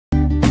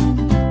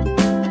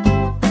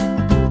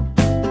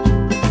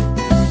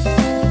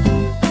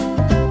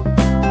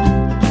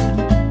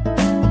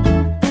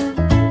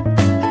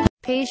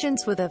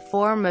patients with a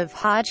form of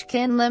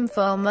Hodgkin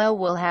lymphoma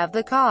will have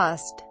the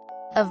cost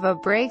of a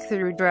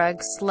breakthrough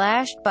drug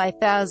slashed by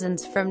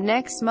thousands from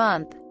next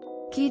month.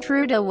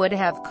 Keytruda would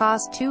have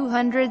cost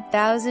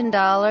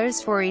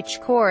 $200,000 for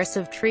each course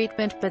of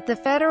treatment, but the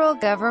federal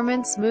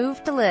government's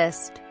move to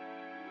list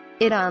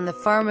it on the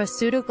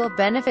pharmaceutical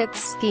benefits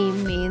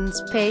scheme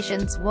means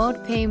patients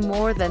won't pay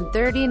more than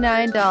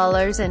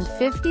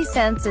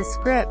 $39.50 a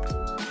script.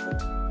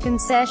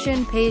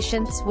 Concession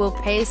patients will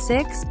pay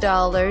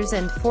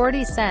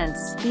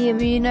 $6.40. The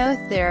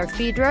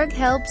immunotherapy drug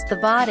helps the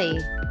body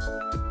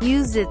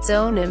use its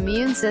own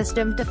immune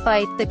system to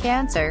fight the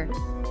cancer.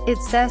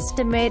 It's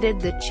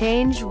estimated the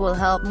change will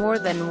help more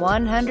than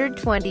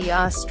 120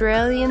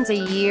 Australians a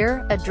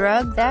year, a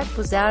drug that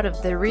was out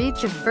of the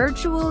reach of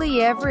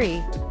virtually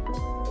every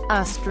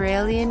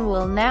Australian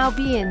will now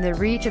be in the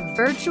reach of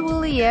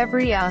virtually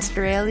every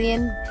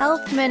Australian,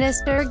 Health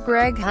Minister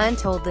Greg Hunt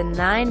told the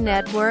Nine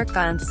Network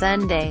on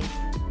Sunday.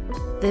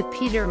 The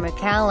Peter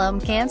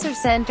MacCallum Cancer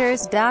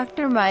Centre's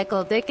Dr.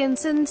 Michael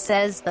Dickinson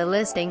says the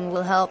listing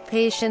will help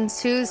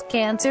patients whose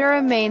cancer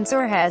remains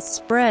or has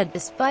spread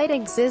despite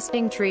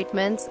existing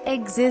treatments,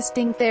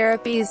 existing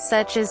therapies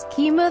such as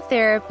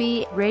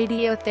chemotherapy,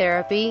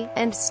 radiotherapy,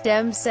 and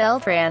stem cell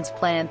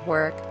transplant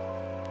work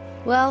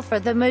well for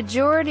the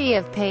majority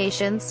of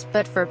patients,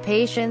 but for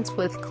patients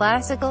with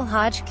classical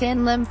Hodgkin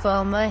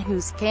lymphoma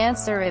whose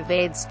cancer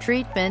evades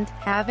treatment,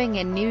 having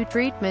a new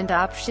treatment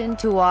option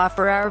to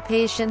offer our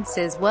patients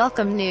is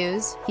welcome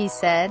news, he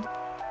said.